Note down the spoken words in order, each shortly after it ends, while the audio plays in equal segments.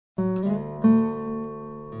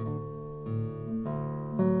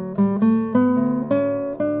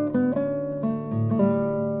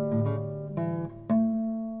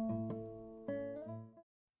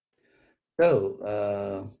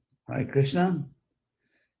Krishna.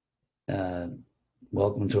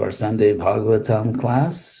 Welcome to our Sunday Bhagavatam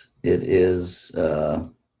class. It is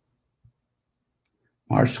March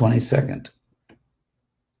 22nd,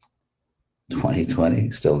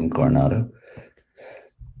 2020, still in Coronado.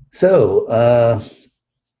 So,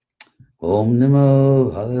 Om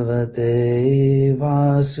Namo Bhagavate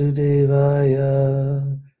Vasudevaya.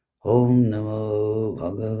 Om Namo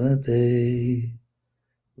Bhagavate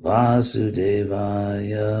Vasudevaya.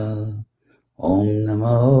 Om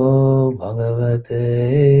Namo Bhagavate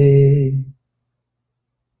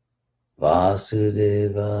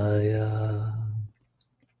Vasudevaya.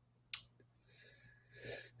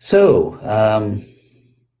 So,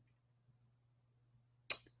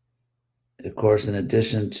 of course, in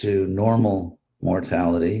addition to normal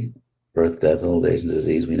mortality, birth, death, old age, and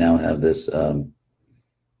disease, we now have this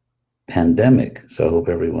pandemic. So I hope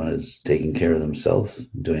everyone is taking care of themselves,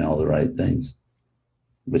 doing all the right things,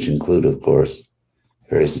 which include, of course,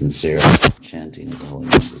 very sincere chanting of the holy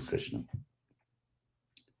name of Krishna.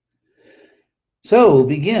 So we'll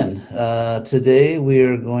begin. Today we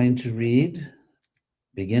are going to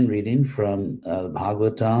begin reading from the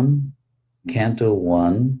Bhagavatam, Canto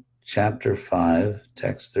 1, Chapter 5,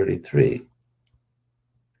 Text 33.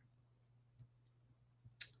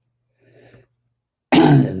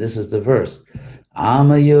 And this is the verse.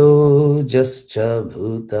 Amayo jascha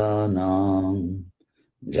bhutanam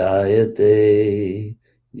jayate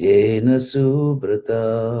yena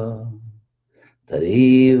subrata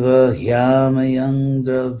tariva hyamayang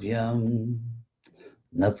dravyam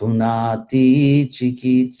napunati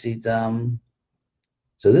chikitsitam.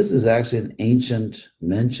 So this is actually an ancient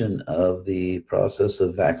mention of the process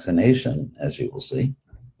of vaccination, as you will see.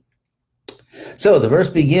 So the verse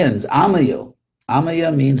begins, Amayo.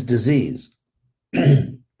 Amaya means disease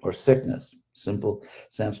or sickness. Simple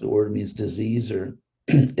Sanskrit word means disease or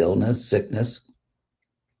illness, sickness.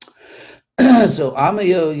 So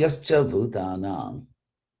Amayo yascha bhutanam.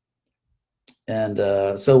 And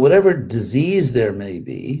so whatever disease there may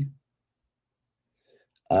be,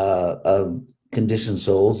 of conditioned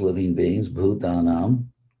souls, living beings, bhutanam.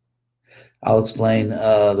 I'll explain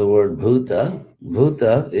the word bhuta.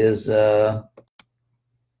 Bhuta is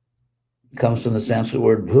comes from the Sanskrit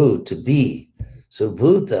word bhut, to be. So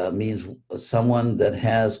bhuta means someone that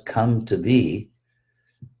has come to be,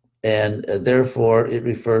 and therefore it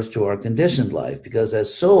refers to our conditioned life, because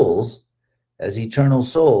as souls, as eternal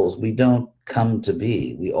souls, we don't come to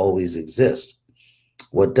be, we always exist.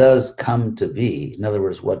 What does come to be, in other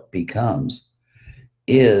words, what becomes,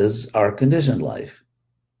 is our conditioned life.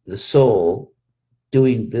 The soul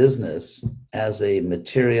doing business as a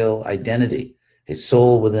material identity, a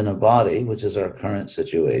soul within a body, which is our current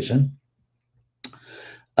situation.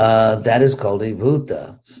 That is called a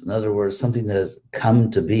bhuta. In other words, something that has come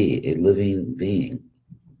to be, a living being.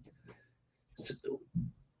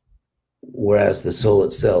 Whereas the soul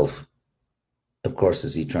itself, of course,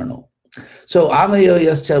 is eternal. So, amayo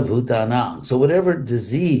yascha bhutanam. So whatever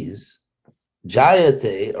disease,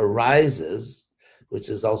 jayate, arises, which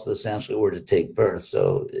is also the Sanskrit word to take birth,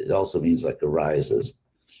 so it also means like arises.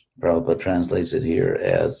 Prabhupada translates it here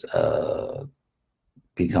as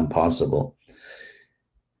become possible.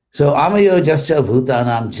 So, amayo jascha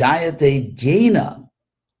bhutanam jayate jena.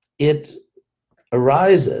 It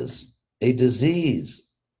arises, a disease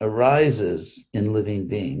arises in living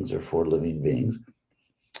beings or for living beings,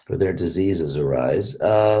 or their diseases arise.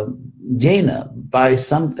 Jena, by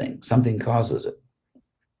something causes it.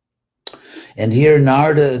 And here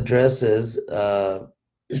Narada addresses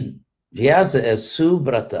Vyasa as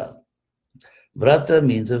subrata. Vrata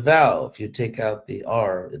means a vow. If you take out the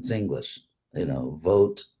R, it's English.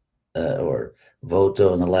 Vote or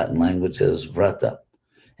voto in the Latin language is vrata.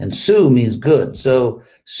 And su means good. So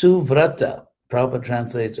suvrata, Prabhupada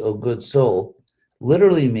translates, "O good soul,"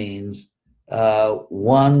 literally means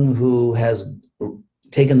one who has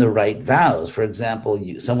taken the right vows. For example,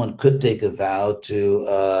 someone could take a vow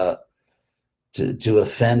to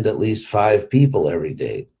offend at least 5 people every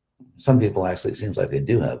day. Some people actually, it seems like they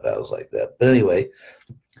do have vows like that. But anyway,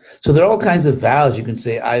 so there are all kinds of vows. You can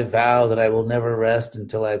say, I vow that I will never rest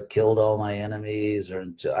until I've killed all my enemies, or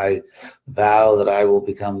until I vow that I will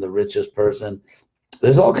become the richest person.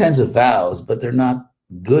 There's all kinds of vows, but they're not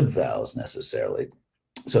good vows necessarily.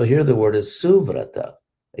 So here the word is suvrata,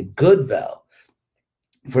 a good vow.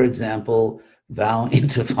 For example, vowing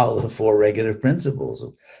to follow the 4 regulative principles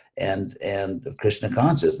and of Krishna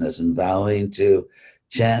consciousness, and vowing to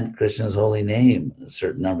chant Krishna's holy name a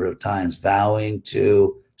certain number of times, vowing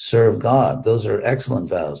to serve God. Those are excellent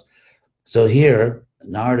vows. So here,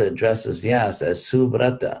 Narada addresses Vyasa as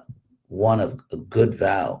subrata, one of a good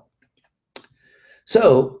vow.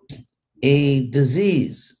 So a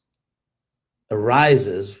disease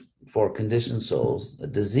arises for conditioned souls. A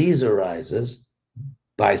disease arises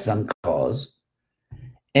by some cause.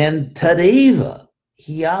 And tadeva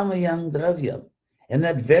hiyamayam dravyam. And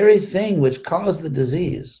that very thing which caused the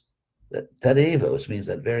disease, that tadeva, which means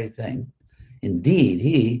that very thing, indeed,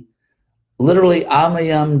 he, literally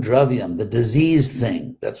amayam dravyam, the disease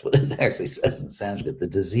thing. That's what it actually says in Sanskrit, the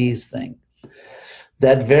disease thing.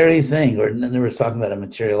 That very thing, or then there was talking about a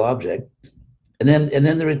material object. And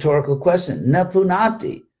then the rhetorical question,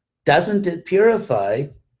 napunati, doesn't it purify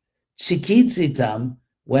chikitsitam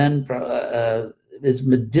when it's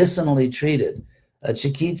medicinally treated?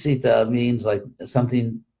 Chikitsita means like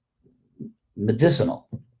something medicinal.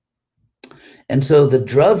 And so the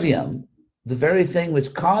dravyam, the very thing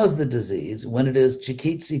which caused the disease, when it is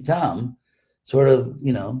chikitsitam, sort of,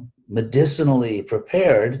 medicinally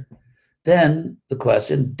prepared, then the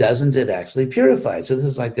question, doesn't it actually purify? So this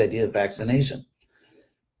is like the idea of vaccination,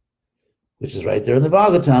 which is right there in the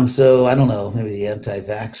Bhagavatam. So I don't know, maybe the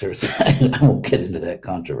anti-vaxxers, I won't get into that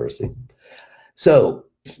controversy. So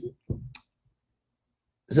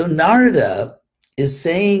Narada is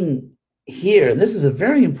saying here, and this is a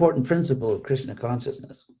very important principle of Krishna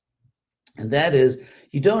consciousness, and that is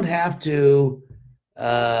you don't have to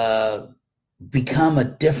become a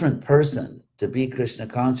different person to be Krishna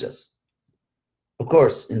conscious. Of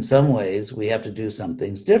course, in some ways, we have to do some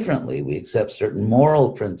things differently. We accept certain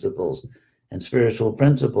moral principles and spiritual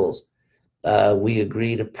principles. We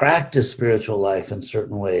agree to practice spiritual life in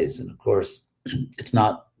certain ways. And of course, it's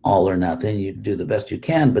not all or nothing. You do the best you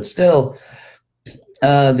can, but still,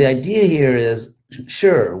 the idea here is,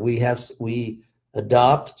 sure, we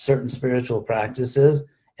adopt certain spiritual practices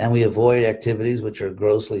and we avoid activities which are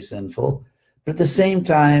grossly sinful, but at the same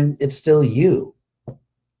time, it's still you.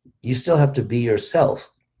 You still have to be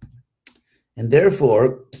yourself. And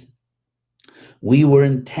therefore, we were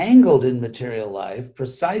entangled in material life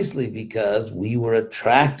precisely because we were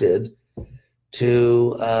attracted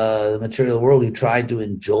to the material world. We tried to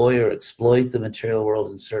enjoy or exploit the material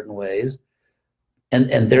world in certain ways.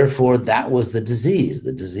 And therefore, that was the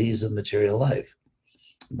disease of material life.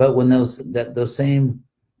 But when those same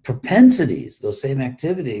propensities, those same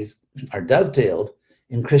activities are dovetailed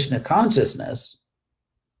in Krishna consciousness,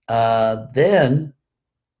 then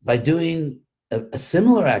by doing a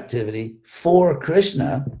similar activity for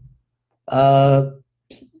Krishna, then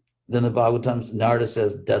the Bhagavatam, Narada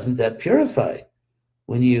says, doesn't that purify?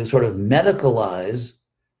 When you sort of medicalize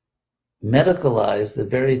the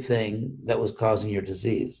very thing that was causing your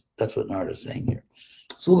disease. That's what Narada is saying here.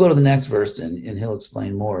 So we'll go to the next verse and he'll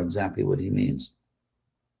explain more exactly what he means.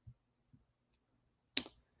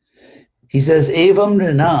 He says, Evam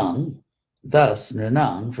Nrinang, thus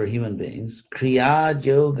Nrinang for human beings, Kriya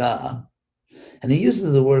Yoga. And he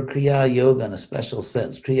uses the word Kriya Yoga in a special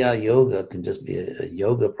sense. Kriya Yoga can just be a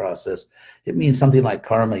yoga process. It means something like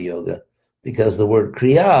Karma Yoga, because the word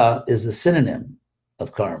Kriya is a synonym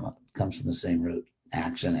of karma. It comes from the same root,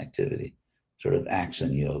 action, activity, sort of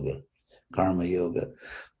action yoga, Karma Yoga.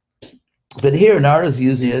 But here, Narada's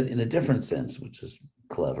using it in a different sense, which is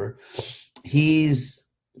clever. He's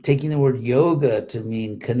taking the word yoga to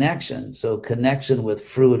mean connection, so connection with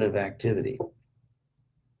fruitive activity.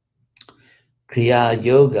 Kriya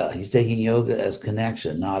Yoga, he's taking yoga as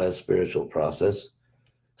connection, not as spiritual process.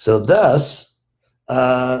 So thus,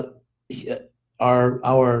 our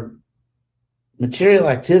material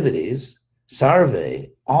activities, sarve,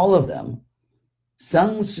 all of them,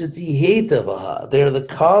 sangsriti hetavaha, they're the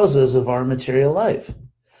causes of our material life.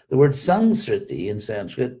 The word sangsriti in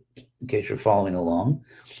Sanskrit, in case you're following along,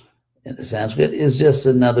 in the Sanskrit, is just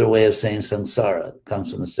another way of saying samsara. It comes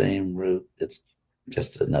from the same root. It's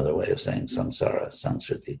just another way of saying samsara,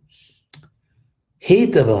 sangsriti.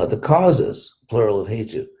 Hetavaha, the causes, plural of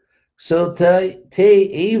hetu. So te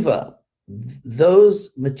eva, those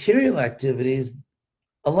material activities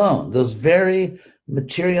alone, those very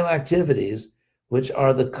material activities, which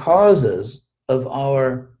are the causes of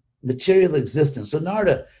our material existence. So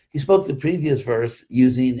Narada, he spoke the previous verse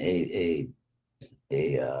using an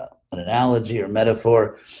analogy or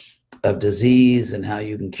metaphor of disease and how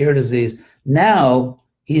you can cure disease. Now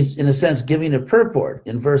he's, in a sense, giving a purport.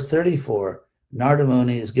 In verse 34, Narada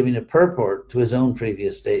Muni is giving a purport to his own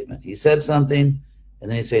previous statement. He said something, and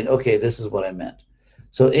then he's saying, okay, this is what I meant.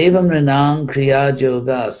 So, evam rinang kriya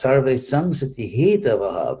yoga sarve sangsati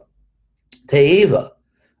hitavaha teeva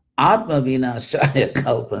atma vinashaya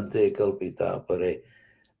kalpante kalpita pare.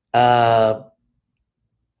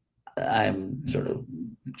 I'm sort of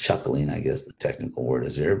chuckling, I guess the technical word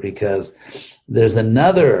is here, because there's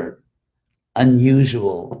another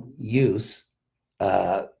unusual use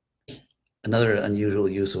uh, another unusual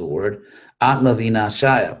use of a word, Atma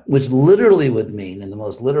Vinashaya, which literally would mean, in the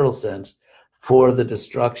most literal sense, for the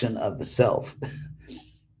destruction of the self,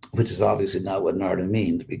 which is obviously not what Narada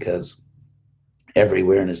means, because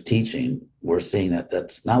everywhere in his teaching, we're seeing that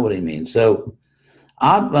that's not what he means. So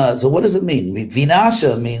Atma, so what does it mean?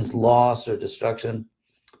 Vinasha means loss or destruction.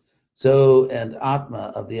 So, and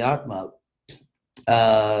Atma, of the Atma,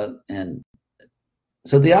 and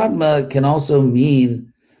so the Atma can also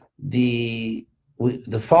mean the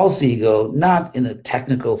false ego, not in a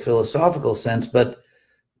technical philosophical sense, but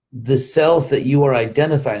the self that you are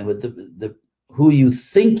identifying with, the who you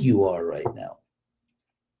think you are right now.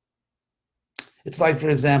 It's like, for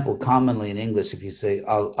example, commonly in English, if you say,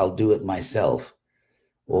 I'll do it myself,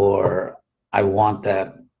 or I want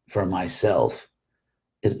that for myself,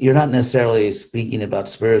 you're not necessarily speaking about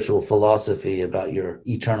spiritual philosophy, about your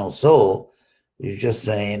eternal soul. You're just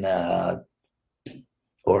saying,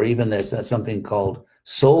 or even there's something called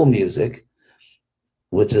soul music,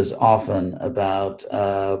 which is often about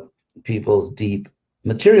people's deep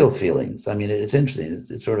material feelings. I mean, it's interesting.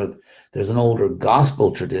 It's sort of, there's an older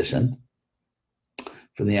gospel tradition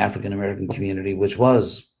from the African American community, which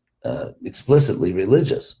was explicitly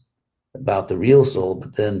religious about the real soul,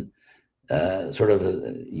 but then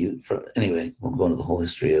anyway, we'll go into the whole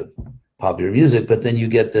history of popular music, but then you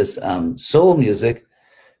get this soul music,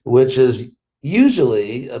 which is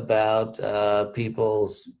usually about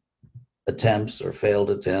people's attempts or failed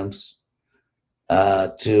attempts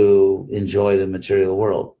to enjoy the material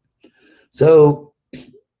world. So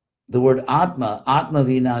the word Atma, Atma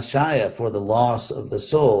Vinashaya, for the loss of the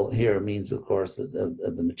soul, here means, of course,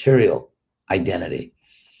 the material identity.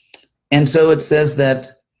 And so it says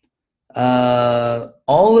that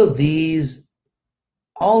all of these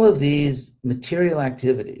material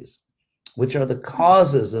activities, which are the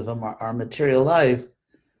causes of our material life,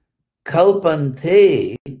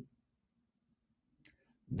 kalpante,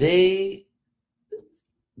 they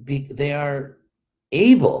are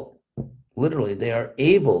able, literally, they are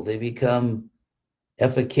able, they become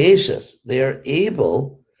efficacious, they are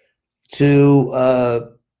able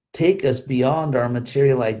to take us beyond our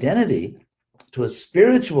material identity to a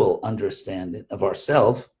spiritual understanding of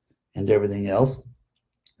ourself and everything else,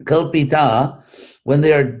 kalpita, when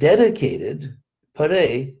they are dedicated,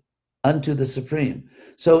 pare, unto the Supreme.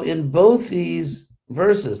 So in both these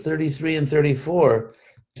verses, 33 and 34,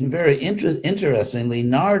 very interestingly,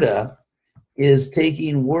 Narada is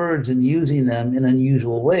taking words and using them in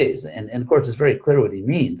unusual ways. And of course, it's very clear what he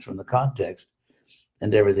means from the context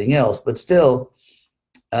and everything else, but still,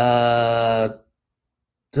 so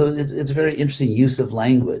it's a very interesting use of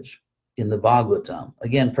language in the Bhagavatam.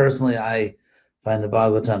 Again, personally, I find the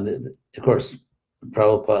Bhagavatam, of course,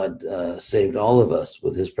 Prabhupada saved all of us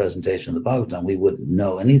with his presentation of the Bhagavatam. We wouldn't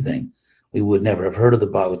know anything. We would never have heard of the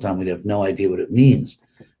Bhagavatam. We'd have no idea what it means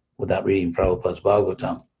without reading Prabhupada's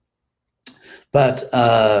Bhagavatam. But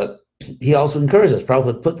he also encouraged us.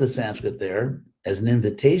 Prabhupada put the Sanskrit there as an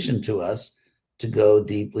invitation to us to go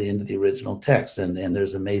deeply into the original text, and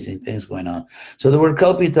there's amazing things going on. So the word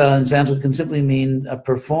kalpita in Sanskrit can simply mean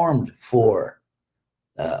performed for,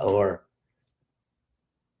 or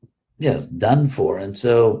yes, done for. And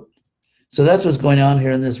so that's what's going on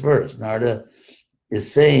here in this verse. Narada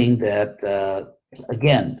is saying that,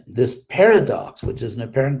 again, this paradox, which is an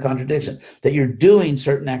apparent contradiction, that you're doing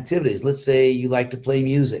certain activities. Let's say you like to play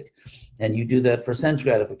music, and you do that for sense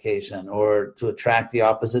gratification, or to attract the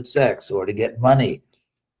opposite sex, or to get money,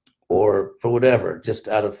 or for whatever, just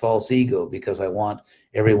out of false ego, because I want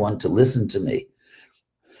everyone to listen to me.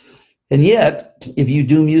 And yet, if you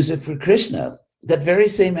do music for Krishna, that very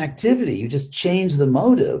same activity, you just change the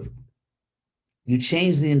motive, you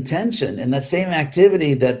change the intention, and that same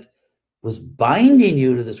activity that was binding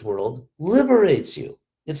you to this world liberates you.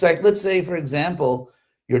 It's like, let's say, for example,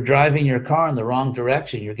 you're driving your car in the wrong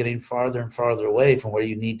direction. You're getting farther and farther away from where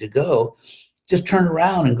you need to go. Just turn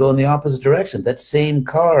around and go in the opposite direction. That same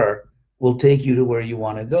car will take you to where you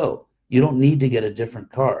want to go. You don't need to get a different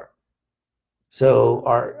car. So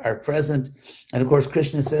our present, and of course,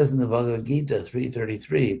 Krishna says in the Bhagavad Gita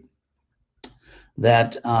 3:33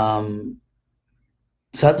 that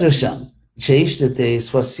sadrasham cheshtate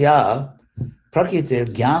swasya prakritir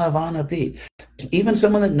jnanavanapi. Even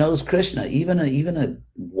someone that knows Krishna, even a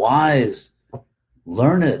wise,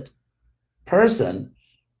 learned person,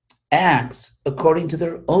 acts according to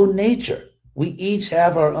their own nature. We each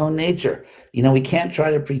have our own nature. You know, we can't try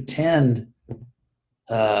to pretend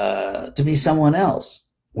to be someone else.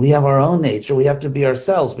 We have our own nature. We have to be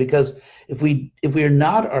ourselves, because if we are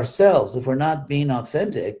not ourselves, if we're not being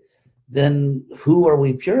authentic, then who are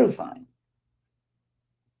we purifying?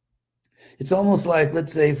 It's almost like,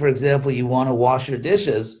 let's say, for example, you want to wash your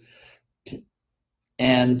dishes,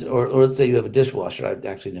 and or let's say you have a dishwasher. I've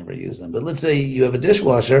actually never used them, but let's say you have a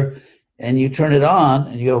dishwasher and you turn it on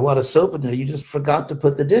and you have a lot of soap in there. You just forgot to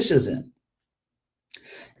put the dishes in.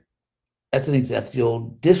 That's the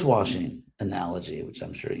old dishwashing analogy, which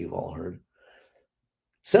I'm sure you've all heard.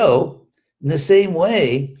 So in the same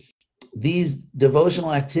way, these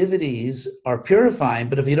devotional activities are purifying,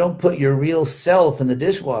 but if you don't put your real self in the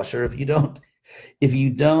dishwasher, if you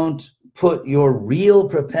don't put your real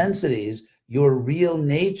propensities, your real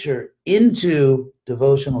nature into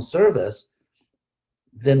devotional service,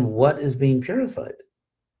 then what is being purified?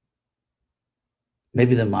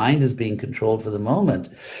 Maybe the mind is being controlled for the moment,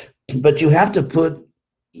 but you have to put,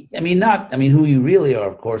 who you really are,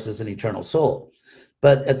 of course, is an eternal soul.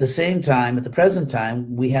 But at the same time, at the present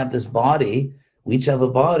time, we have this body, we each have a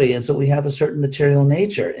body, and so we have a certain material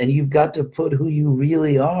nature, and you've got to put who you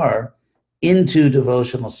really are into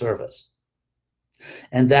devotional service.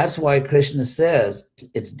 And that's why Krishna says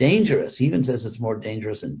it's dangerous. He even says it's more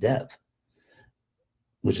dangerous than death,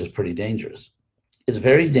 which is pretty dangerous. It's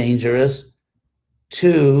very dangerous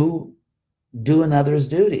to do another's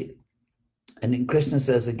duty. And Krishna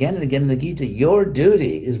says again and again in the Gita, your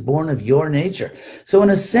duty is born of your nature. So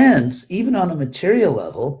in a sense, even on a material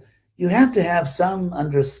level, you have to have some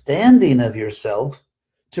understanding of yourself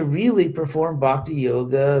to really perform bhakti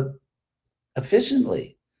yoga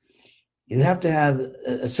efficiently. You have to have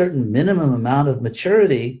a certain minimum amount of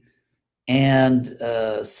maturity and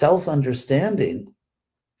self-understanding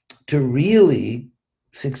to really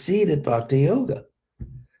succeed at bhakti yoga.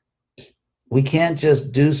 We can't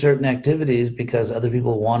just do certain activities because other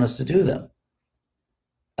people want us to do them,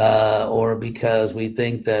 or because we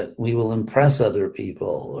think that we will impress other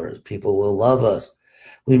people or people will love us.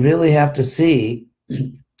 We really have to see,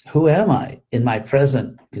 who am I in my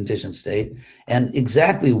present conditioned state, and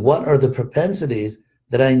exactly what are the propensities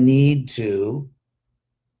that I need to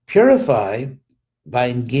purify by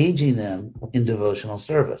engaging them in devotional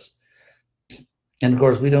service. And of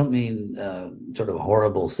course, we don't mean sort of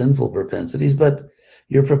horrible, sinful propensities, but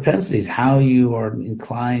your propensities, how you are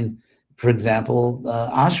inclined, for example,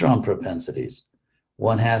 ashram propensities.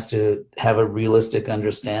 One has to have a realistic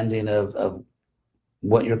understanding of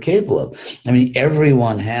what you're capable of. I mean,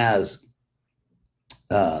 everyone has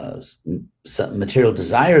some material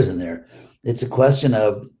desires in there. It's a question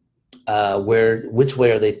of which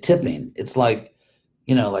way are they tipping? It's like,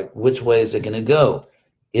 like which way is it going to go?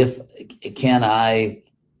 I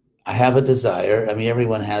have a desire. I mean,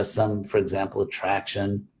 everyone has some, for example,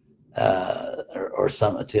 attraction or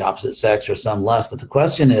some to the opposite sex or some lust. But the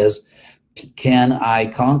question is, can I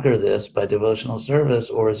conquer this by devotional service,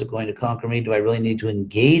 or is it going to conquer me? Do I really need to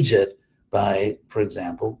engage it by, for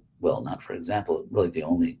example, well, not for example, really the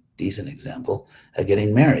only decent example,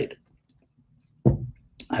 getting married?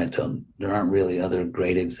 There aren't really other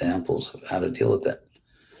great examples of how to deal with that.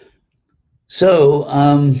 So,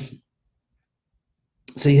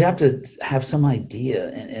 so you have to have some idea,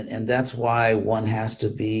 and that's why one has to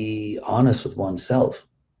be honest with oneself.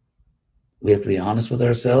 We have to be honest with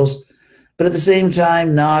ourselves, but at the same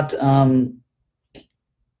time,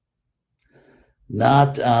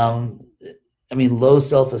 low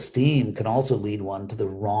self-esteem can also lead one to the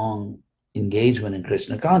wrong engagement in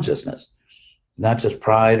Krishna consciousness, not just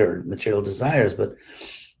pride or material desires, but,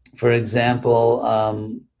 for example,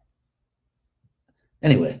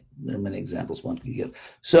 anyway, there are many examples one could give.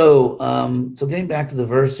 So, so getting back to the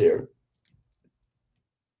verse here.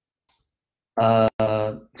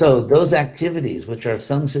 So those activities, which are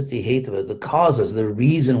sangskriti hetava, the causes, the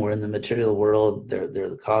reason we're in the material world, they're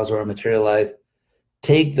the cause of our material life.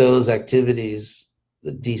 Take those activities,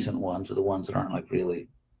 the decent ones, or the ones that aren't like really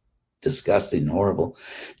disgusting and horrible.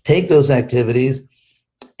 Take those activities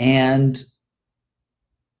and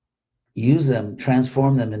use them,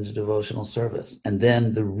 transform them into devotional service. And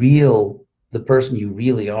then the person you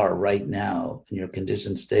really are right now in your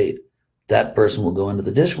conditioned state, that person will go into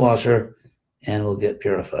the dishwasher and will get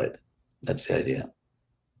purified. That's the idea.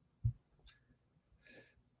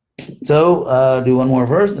 So do one more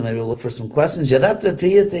verse, then maybe we'll look for some questions. Yadatra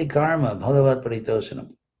kriyate karma bhagavat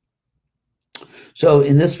paritoshanam. So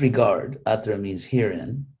in this regard, atra means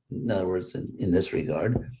herein, in other words, in this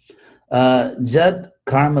regard, jad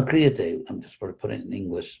karma kriyate, I'm just sort of putting it in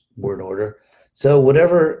English word order. So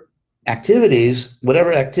whatever activity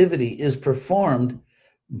is performed,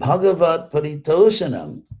 bhagavat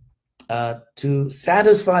paritoshanam, to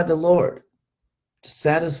satisfy the Lord,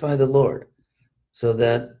 so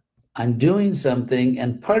that I'm doing something,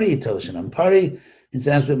 and paritoshanam. Pari in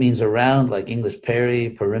Sanskrit means around, like English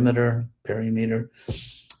perimeter.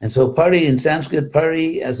 And so pari in Sanskrit,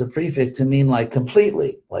 pari as a prefix can mean like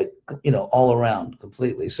completely, like, all around,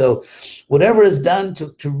 completely. So whatever is done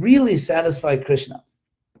to really satisfy Krishna,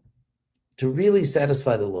 to really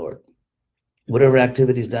satisfy the Lord, whatever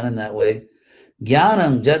activity is done in that way,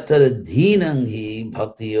 jnanam jatara dhinam hi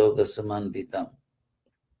bhakti yoga samanvitam.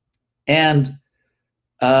 And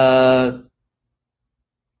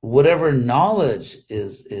whatever knowledge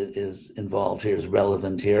is involved here, is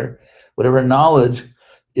relevant here, whatever knowledge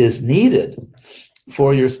is needed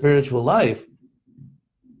for your spiritual life,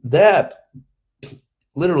 that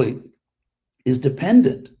literally is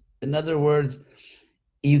dependent. In other words,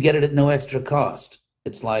 you get it at no extra cost.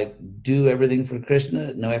 It's like, do everything for Krishna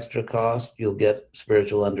at no extra cost, you'll get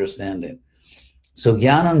spiritual understanding. So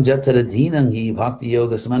jnanam jatara dhinam hi bhakti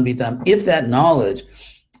yoga samanvitam. If that knowledge,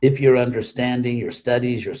 if your understanding, your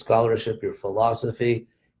studies, your scholarship, your philosophy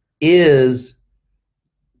is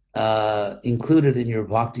included in your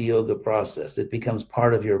bhakti yoga process, it becomes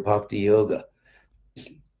part of your bhakti yoga.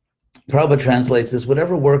 Prabhupada translates this: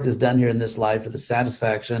 whatever work is done here in this life for the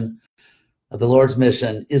satisfaction of the Lord's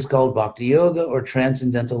mission is called bhakti yoga, or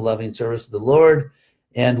transcendental loving service to the Lord.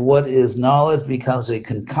 And what is knowledge becomes a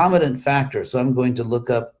concomitant factor. So I'm going to look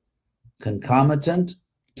up concomitant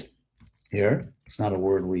here. It's not a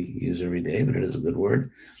word we use every day, but it is a good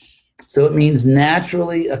word. So it means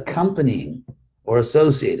naturally accompanying or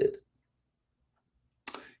associated.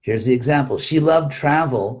 Here's the example. She loved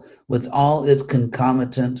travel with all its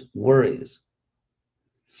concomitant worries.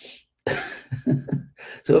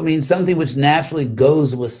 So it means something which naturally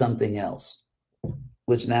goes with something else,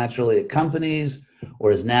 which naturally accompanies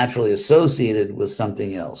or is naturally associated with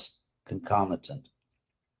something else, concomitant.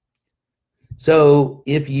 So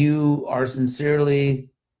if you are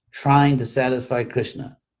sincerely trying to satisfy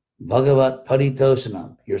Krishna, Bhagavat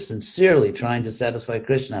Paritoshanam, you're sincerely trying to satisfy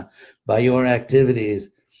Krishna by your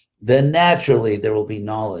activities, then naturally there will be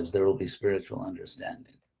knowledge, there will be spiritual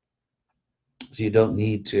understanding. So you don't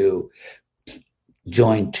need to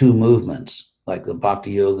join two movements, like the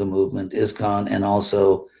Bhakti Yoga movement, ISKCON, and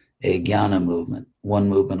also a Jnana movement. One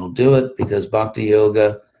movement will do it, because Bhakti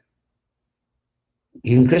Yoga,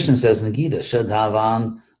 even Krishna says in the Gita,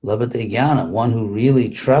 Shraddhavan labhate jnanam, one who really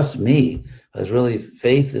trusts me, has really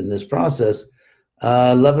faith in this process,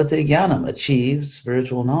 labhate jnanam, achieves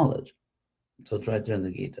spiritual knowledge. So it's right there in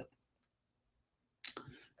the Gita.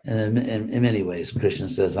 And in many ways, Krishna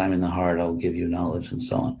says, I'm in the heart, I'll give you knowledge, and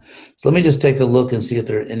so on. So let me just take a look and see if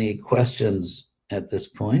there are any questions at this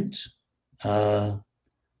point. I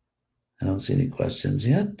don't see any questions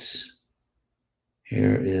yet.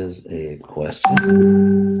 Here is a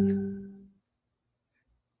question.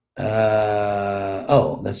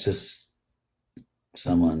 That's just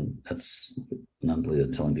someone, that's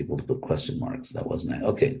non-believers telling people to put question marks. That wasn't it.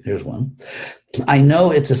 Okay, here's one. I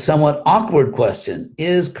know it's a somewhat awkward question.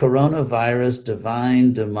 Is coronavirus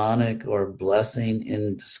divine, demonic, or blessing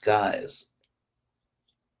in disguise?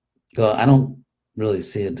 Well, I don't really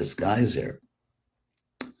see a disguise here.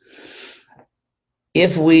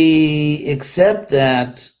 If we accept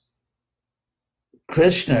that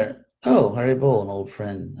Krishna, Haribol, an old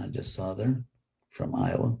friend I just saw there from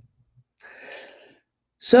Iowa.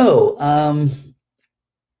 So,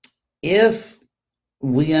 if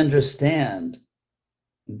we understand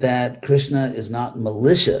that Krishna is not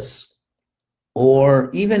malicious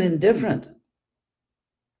or even indifferent,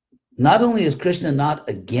 not only is Krishna not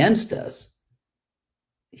against us,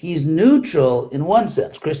 he's neutral in one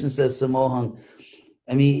sense. Krishna says, Samoham,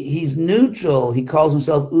 he's neutral. He calls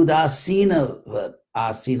himself Udasina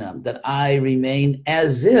Asinam, that I remain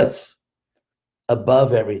as if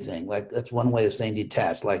above everything. Like, that's one way of saying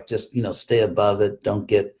detached, like just, stay above it. Don't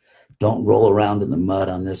roll around in the mud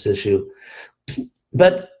on this issue.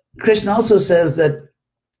 But Krishna also says that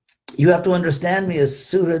you have to understand me as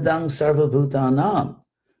Suhridang Sarvabhutanam.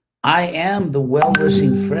 I am the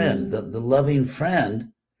well-wishing friend, the loving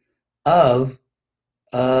friend of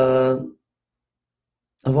all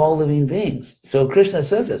living beings. So Krishna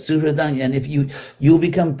says that, Suhridang, and if you'll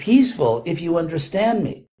become peaceful if you understand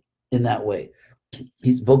me in that way.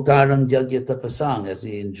 He's Bhoktarang Yagya Tapasang, as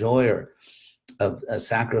the enjoyer of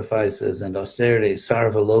sacrifices and austerity,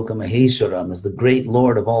 Sarva Loka Maheswaram, as the great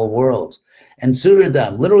Lord of all worlds. And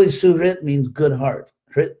Suhridam, literally Suhrit means good heart.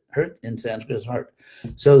 Hrit in Sanskrit is heart.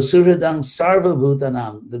 So Suhridam Sarva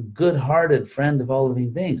Bhutanam, the good-hearted friend of all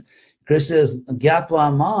living beings. Krishna says,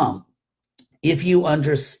 Gyatva Mam, if you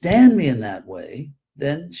understand me in that way,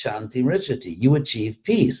 then Shanti Richati, you achieve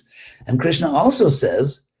peace. And Krishna also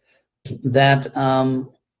says that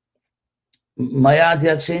Maya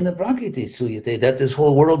Dhyaksena Prakriti Suyate, that this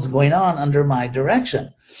whole world's going on under my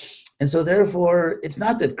direction. And so therefore, it's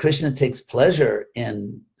not that Krishna takes pleasure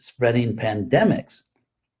in spreading pandemics.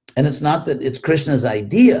 And it's not that it's Krishna's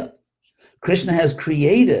idea. Krishna has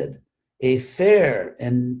created a fair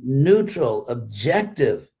and neutral,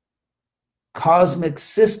 objective cosmic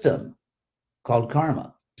system called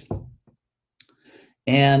karma.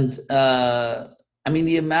 And I mean,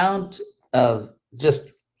 the amount of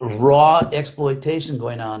just raw exploitation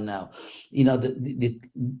going on now, you know,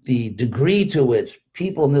 the degree to which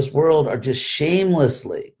people in this world are just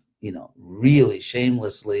shamelessly, you know, really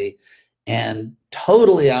shamelessly and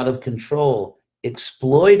totally out of control,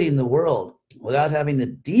 exploiting the world without having the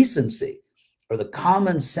decency or the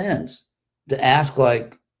common sense to ask,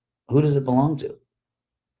 like, who does it belong to?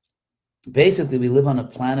 Basically, we live on a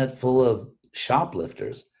planet full of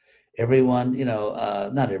shoplifters. Everyone, you know,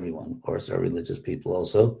 not everyone, of course, are religious people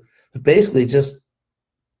also, but basically just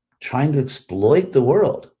trying to exploit the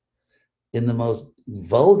world in the most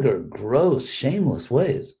vulgar, gross, shameless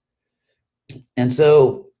ways. And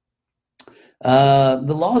so the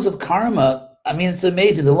laws of karma, I mean, it's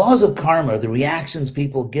amazing. The laws of karma, the reactions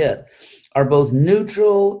people get, are both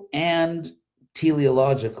neutral and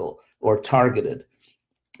teleological or targeted.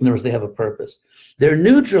 In other words, they have a purpose. They're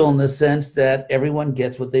neutral in the sense that everyone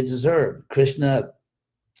gets what they deserve. Krishna,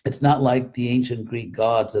 it's not like the ancient Greek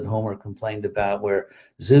gods that Homer complained about, where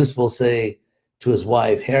Zeus will say to his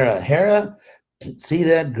wife, Hera, Hera, see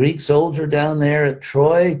that Greek soldier down there at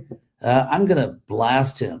Troy? I'm going to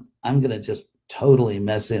blast him. I'm going to just totally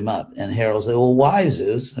mess him up. And Hera will say, well, why,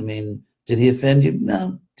 Zeus? I mean, did he offend you?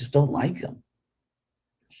 No, just don't like him.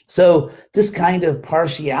 So this kind of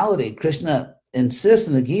partiality, Krishna insists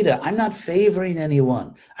in the Gita, I'm not favoring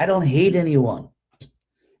anyone. I don't hate anyone.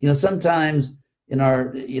 You know, sometimes in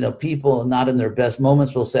our, you know, people not in their best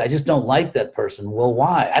moments will say, I just don't like that person. Well,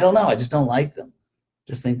 why? I don't know. I just don't like them.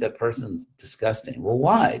 Just think that person's disgusting. Well,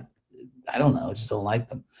 why? I don't know. I just don't like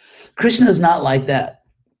them. Krishna is not like that.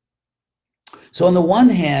 So on the one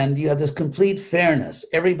hand, you have this complete fairness.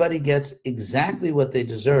 Everybody gets exactly what they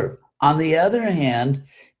deserve. On the other hand,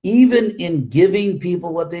 even in giving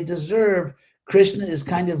people what they deserve, Krishna is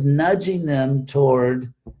kind of nudging them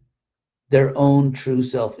toward their own true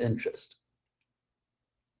self-interest.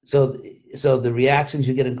 So the reactions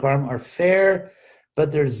you get in karma are fair,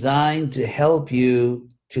 but they're designed to help you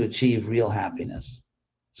to achieve real happiness.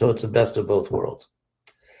 So it's the best of both worlds.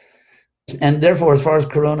 And therefore, as far as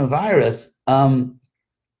coronavirus,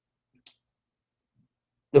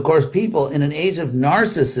 of course, people in an age of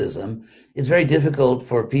narcissism, it's very difficult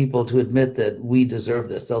for people to admit that we deserve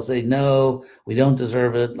this. They'll say, no, we don't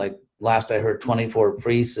deserve it. Like last I heard, 24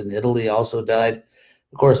 priests in Italy also died.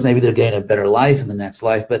 Of course, maybe they're getting a better life in the next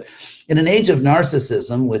life. But in an age of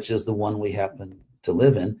narcissism, which is the one we happen to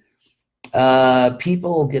live in,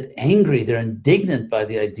 people get angry. They're indignant by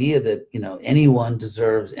the idea that, you know, anyone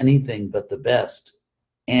deserves anything but the best.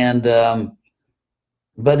 And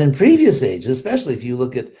but in previous ages, especially if you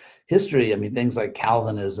look at history, I mean, things like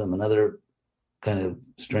Calvinism and other kind of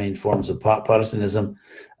strange forms of Protestantism,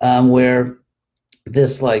 where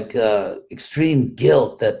this like extreme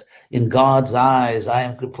guilt that in God's eyes, I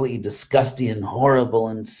am completely disgusting and horrible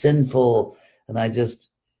and sinful. And I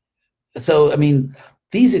mean,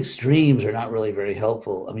 these extremes are not really very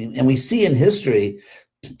helpful. I mean, and we see in history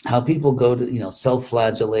how people go to, you know,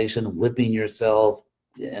 self-flagellation, whipping yourself.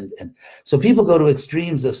 And so people go to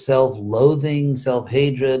extremes of self-loathing,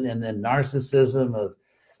 self-hatred, and then narcissism, of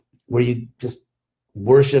where you just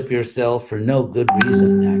worship yourself for no good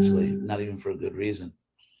reason, actually, not even for a good reason.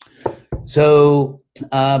 So,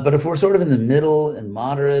 but if we're sort of in the middle and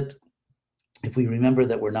moderate, if we remember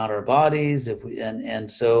that we're not our bodies,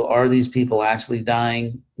 and so are these people actually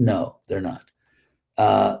dying? No, they're not.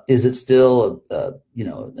 Is it still you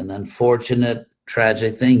know, an unfortunate,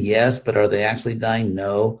 tragic thing? Yes, but are they actually dying?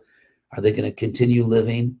 No. Are they going to continue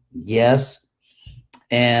living? Yes.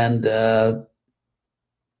 And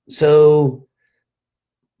so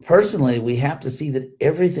personally, we have to see that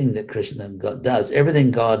everything that Krishna does,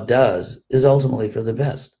 everything God does, is ultimately for the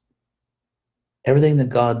best. Everything that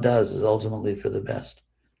God does is ultimately for the best.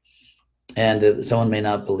 And someone may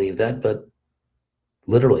not believe that, but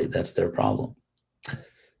literally that's their problem.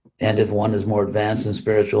 And if one is more advanced in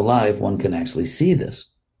spiritual life, one can actually see this.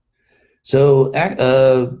 So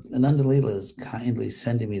Ananda Leela is kindly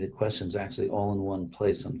sending me the questions actually all in one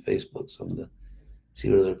place on Facebook. So I'm going to see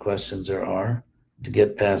what other questions there are to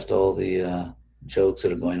get past all the jokes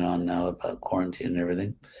that are going on now about quarantine and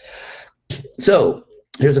everything. So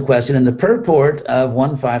here's a question. In the purport of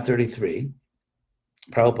 1533,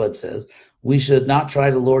 Prabhupada says, we should not try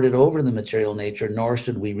to lord it over the material nature, nor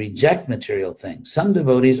should we reject material things. Some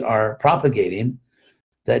devotees are propagating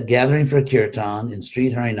that gathering for kirtan in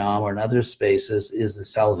street harinam or in other spaces is the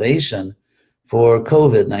salvation for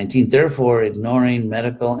COVID-19, therefore ignoring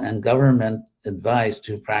medical and government advice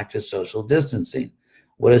to practice social distancing.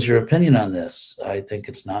 What is your opinion on this? I think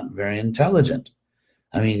it's not very intelligent.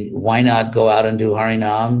 I mean, why not go out and do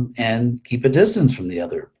harinam and keep a distance from the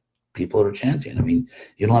other people who are chanting? I mean,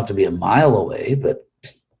 you don't have to be a mile away, but,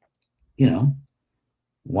 you know,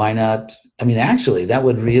 why not? I mean, actually, that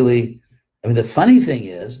would really, I mean, the funny thing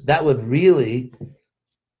is that would really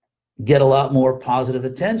get a lot more positive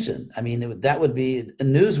attention. I mean, that would be a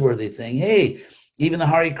newsworthy thing. Hey, even the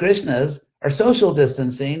Hare Krishnas are social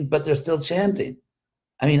distancing, but they're still chanting.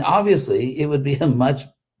 I mean, obviously, it would be a much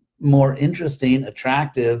more interesting,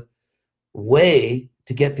 attractive way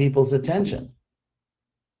to get people's attention.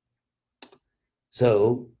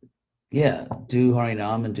 So, yeah, do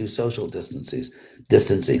harinam and do social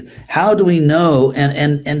distancing. How do we know?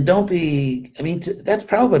 And don't be. I mean, that's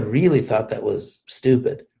Prabhupada really thought that was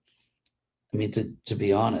stupid. I mean, to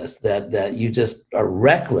be honest, that you just are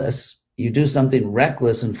reckless. You do something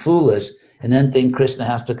reckless and foolish, and then think Krishna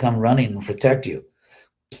has to come running and protect you.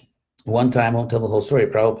 One time, I won't tell the whole story,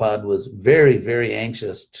 Prabhupada was very, very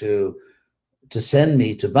anxious to send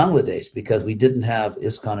me to Bangladesh because we didn't have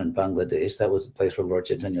ISKCON in Bangladesh. That was the place where Lord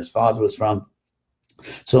Chaitanya's father was from.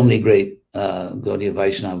 So many great Gaudiya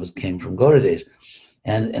Vaishnavas came from Gauradesh.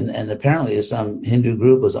 And apparently some Hindu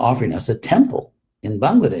group was offering us a temple in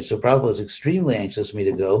Bangladesh. So Prabhupada was extremely anxious for me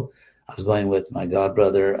to go. I was going with my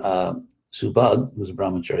godbrother, Subhag, who was a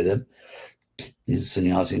brahmachari then. He's a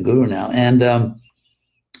sannyasi and guru now.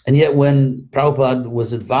 And yet when Prabhupada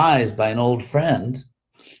was advised by an old friend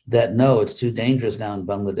that, no, it's too dangerous now in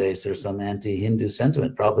Bangladesh, there's some anti-Hindu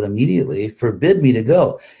sentiment, Prabhupada immediately forbid me to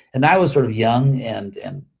go. And I was sort of young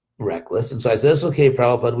and reckless. And so I said, it's okay,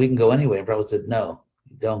 Prabhupada, we can go anyway. And Prabhupada said, no,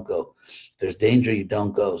 you don't go. If there's danger, you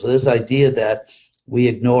don't go. So this idea that we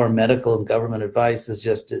ignore medical and government advice is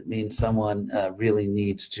just, it means someone really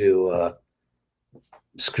needs to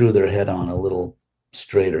screw their head on a little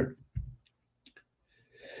straighter.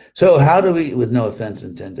 So how do we, with no offense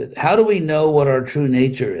intended, how do we know what our true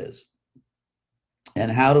nature is?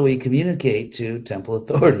 And how do we communicate to temple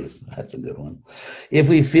authorities? That's a good one. If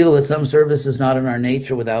we feel that some service is not in our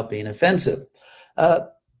nature without being offensive.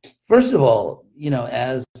 First of all, you know,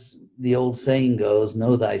 as the old saying goes,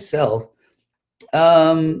 know thyself.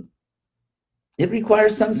 It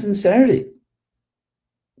requires some sincerity.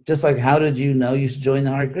 Just like, how did you know you should join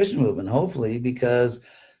the Hare Krishna movement? Hopefully because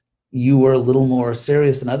you were a little more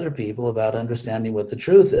serious than other people about understanding what the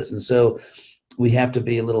truth is. And so we have to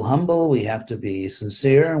be a little humble, we have to be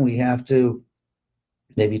sincere, and we have to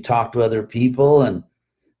maybe talk to other people and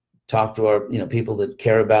talk to our, you know, people that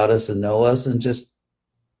care about us and know us, and just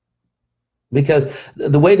because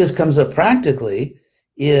the way this comes up practically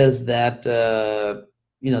is that,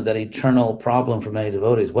 you know, that eternal problem for many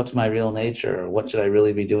devotees. What's my real nature? Or what should I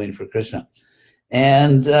really be doing for Krishna?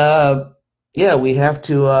 And yeah, we have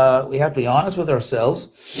to be honest with ourselves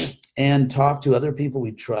and talk to other people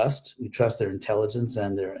we trust. We trust their intelligence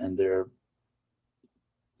and their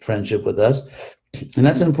friendship with us. And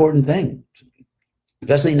that's an important thing,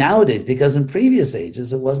 especially nowadays, because in previous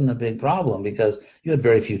ages, it wasn't a big problem because you had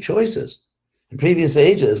very few choices. In previous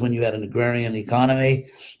ages, when you had an agrarian economy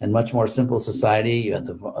and much more simple society, you had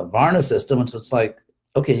the Varna system. And so it's like,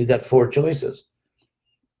 okay, you got 4 choices.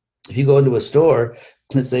 If you go into a store,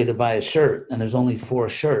 let's say to buy a shirt, and there's only 4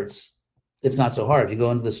 shirts, it's not so hard. If you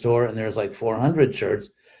go into the store and there's like 400 shirts,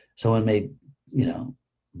 someone may, you know,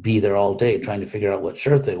 be there all day trying to figure out what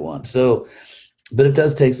shirt they want. So, but it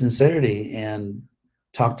does take sincerity and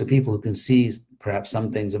talk to people who can see perhaps some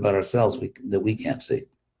things about ourselves that we can't see.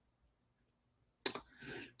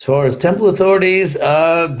 As far as temple authorities,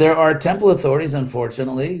 there are temple authorities,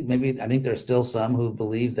 unfortunately. Maybe, I think there's still some who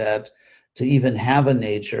believe that to even have a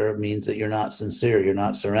nature means that you're not sincere, you're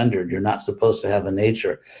not surrendered, you're not supposed to have a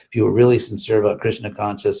nature. If you were really sincere about Krishna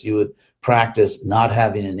consciousness, you would practice not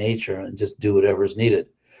having a nature and just do whatever is needed.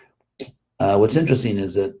 What's interesting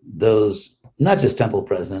is that those, not just temple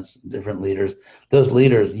presidents, different leaders, those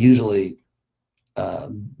leaders usually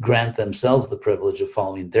grant themselves the privilege of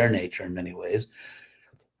following their nature in many ways.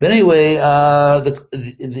 But anyway,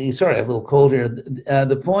 sorry, I have a little cold here.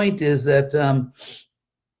 The point is that,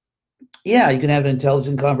 yeah, you can have an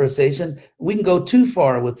intelligent conversation. We can go too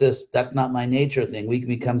far with this, that's not my nature thing. We can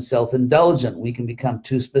become self-indulgent. We can become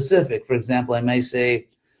too specific. For example, I may say,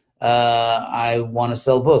 I want to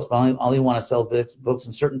sell books, but I only want to sell books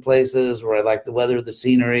in certain places where I like the weather, the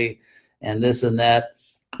scenery, and this and that.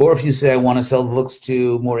 Or if you say, I want to sell books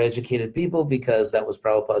to more educated people because that was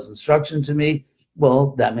Prabhupada's instruction to me,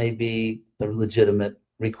 well, that may be a legitimate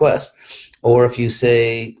request. Or if you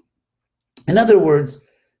say, in other words,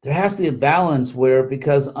 there has to be a balance where,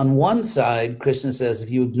 because on one side, Krishna says, if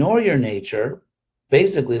you ignore your nature,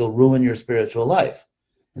 basically it'll ruin your spiritual life.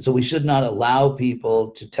 And so we should not allow people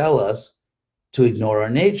to tell us to ignore our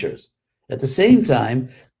natures. At the same time,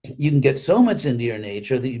 you can get so much into your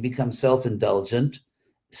nature that you become self-indulgent,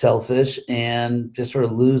 selfish, and just sort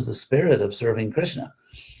of lose the spirit of serving Krishna.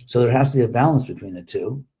 So there has to be a balance between the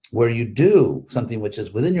two, where you do something which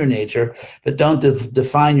is within your nature, but don't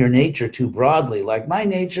define your nature too broadly. Like, my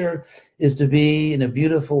nature is to be in a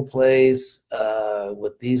beautiful place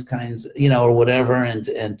with these kinds, or whatever,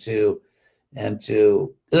 and to, in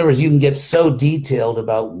other words, you can get so detailed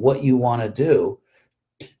about what you want to do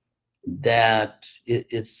that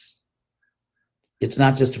it's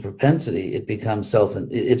not just a propensity, it becomes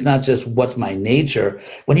it's not just what's my nature.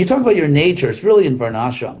 When you talk about your nature, it's really in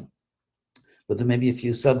Varnashram, with maybe a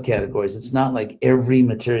few subcategories. It's not like every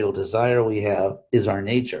material desire we have is our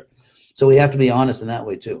nature. So we have to be honest in that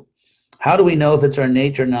way too. How do we know if it's our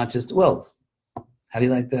nature, not just, well, how do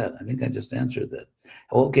you like that? I think I just answered that.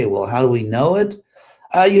 Okay, well, how do we know it?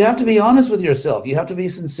 You have to be honest with yourself. You have to be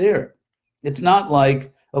sincere. It's not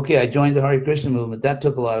like, okay, I joined the Hare Krishna movement. That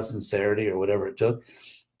took a lot of sincerity, or whatever it took.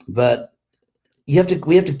 But we have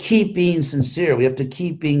to keep being sincere. We have to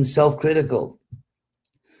keep being self-critical.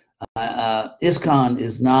 ISKCON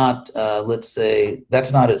is not, let's say,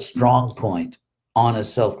 that's not its strong point,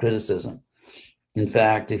 honest self-criticism. In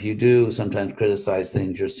fact, if you do sometimes criticize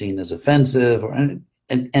things, you're seen as offensive, and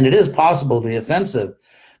it is possible to be offensive.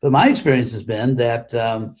 But my experience has been that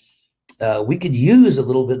we could use a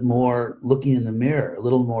little bit more looking in the mirror, a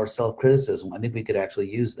little more self-criticism. I think we could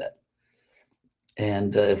actually use that.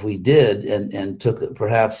 And if we did, and took,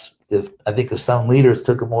 perhaps, if some leaders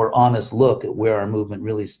took a more honest look at where our movement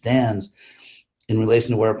really stands in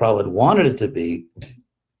relation to where Prabhupada wanted it to be,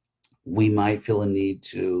 we might feel a need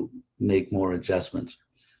to make more adjustments.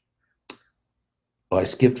 Oh, I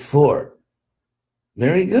skipped 4.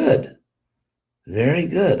 Very good. Very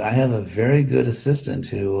good. I have a very good assistant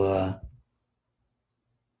who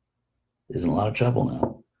is in a lot of trouble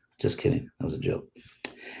now. Just kidding. That was a joke.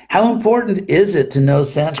 How important is it to know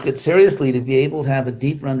Sanskrit seriously to be able to have a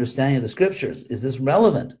deeper understanding of the scriptures? Is this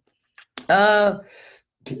relevant?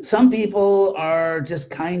 Some people are just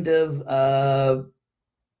kind of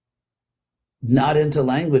not into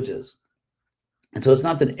languages. And so it's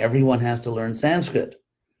not that everyone has to learn Sanskrit.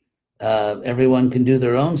 Everyone can do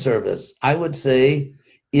their own service. I would say,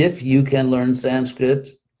 if you can learn Sanskrit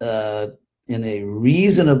in a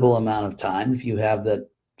reasonable amount of time, if you have that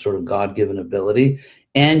sort of God-given ability,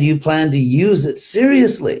 and you plan to use it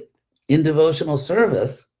seriously in devotional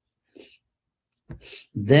service,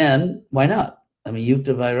 then why not? I mean,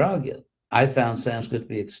 Yukta Vairagya. I found Sanskrit to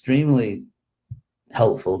be extremely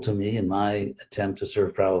helpful to me in my attempt to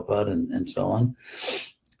serve Prabhupada and so on.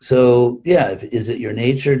 So yeah, is it your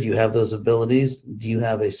nature? Do you have those abilities? Do you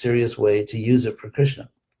have a serious way to use it for Krishna?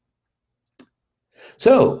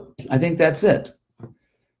 So I think that's it.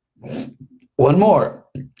 One more,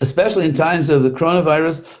 especially in times of the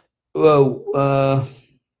coronavirus,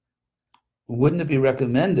 wouldn't it be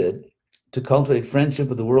recommended to cultivate friendship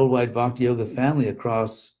with the worldwide Bhakti Yoga family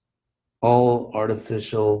across all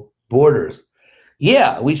artificial borders?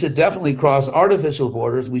 Yeah, we should definitely cross artificial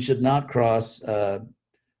borders. We should not cross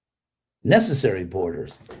necessary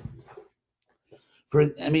borders.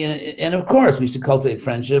 And of course, we should cultivate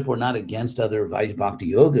friendship. We're not against other Bhakti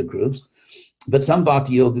Yoga groups, but some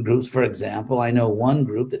Bhakti Yoga groups, for example, I know one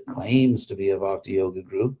group that claims to be a Bhakti Yoga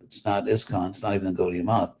group. It's not ISKCON, it's not even the Gaudiya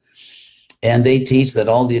Math. And they teach that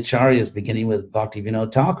all the acharyas, beginning with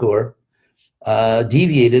Bhaktivinoda Thakur,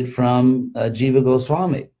 deviated from Jiva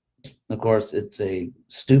Goswami. Of course, it's a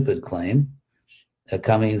stupid claim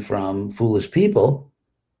coming from foolish people,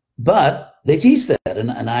 but they teach that.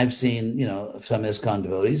 And I've seen, some ISKCON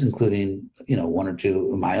devotees, including, 1 or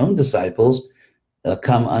 2 of my own disciples,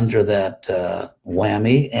 come under that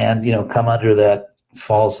whammy and, come under that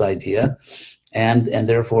false idea and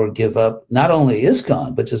therefore give up not only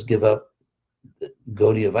ISKCON, but just give up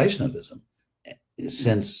Gaudiya Vaishnavism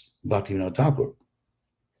since Bhaktivinoda Thakur.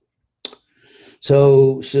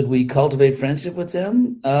 So should we cultivate friendship with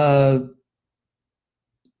them? That's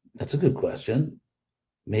a good question.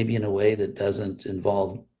 Maybe in a way that doesn't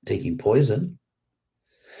involve taking poison.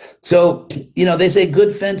 So, they say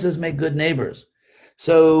good fences make good neighbors.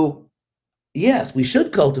 So yes, we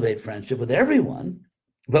should cultivate friendship with everyone,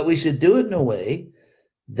 but we should do it in a way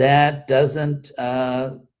that doesn't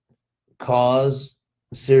cause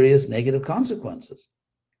serious negative consequences.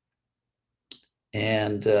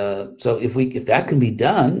 And so if that can be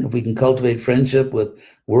done, if we can cultivate friendship with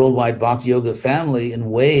worldwide Bhakti Yoga family in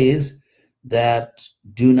ways that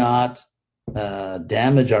do not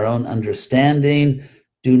damage our own understanding,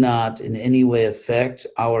 do not in any way affect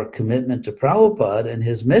our commitment to Prabhupada and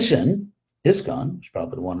his mission, ISKCON, which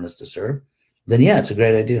Prabhupada wanted us to serve, then yeah, it's a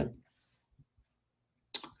great idea.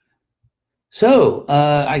 So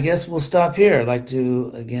I guess we'll stop here. I'd like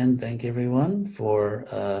to, again, thank everyone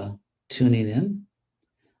for tuning in.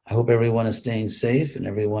 I hope everyone is staying safe and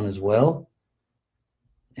everyone is well.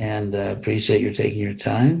 And appreciate your taking your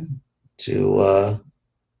time to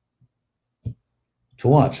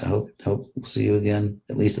watch. I hope we'll see you again,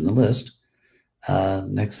 at least in the list,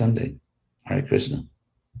 next Sunday. Hare Krishna.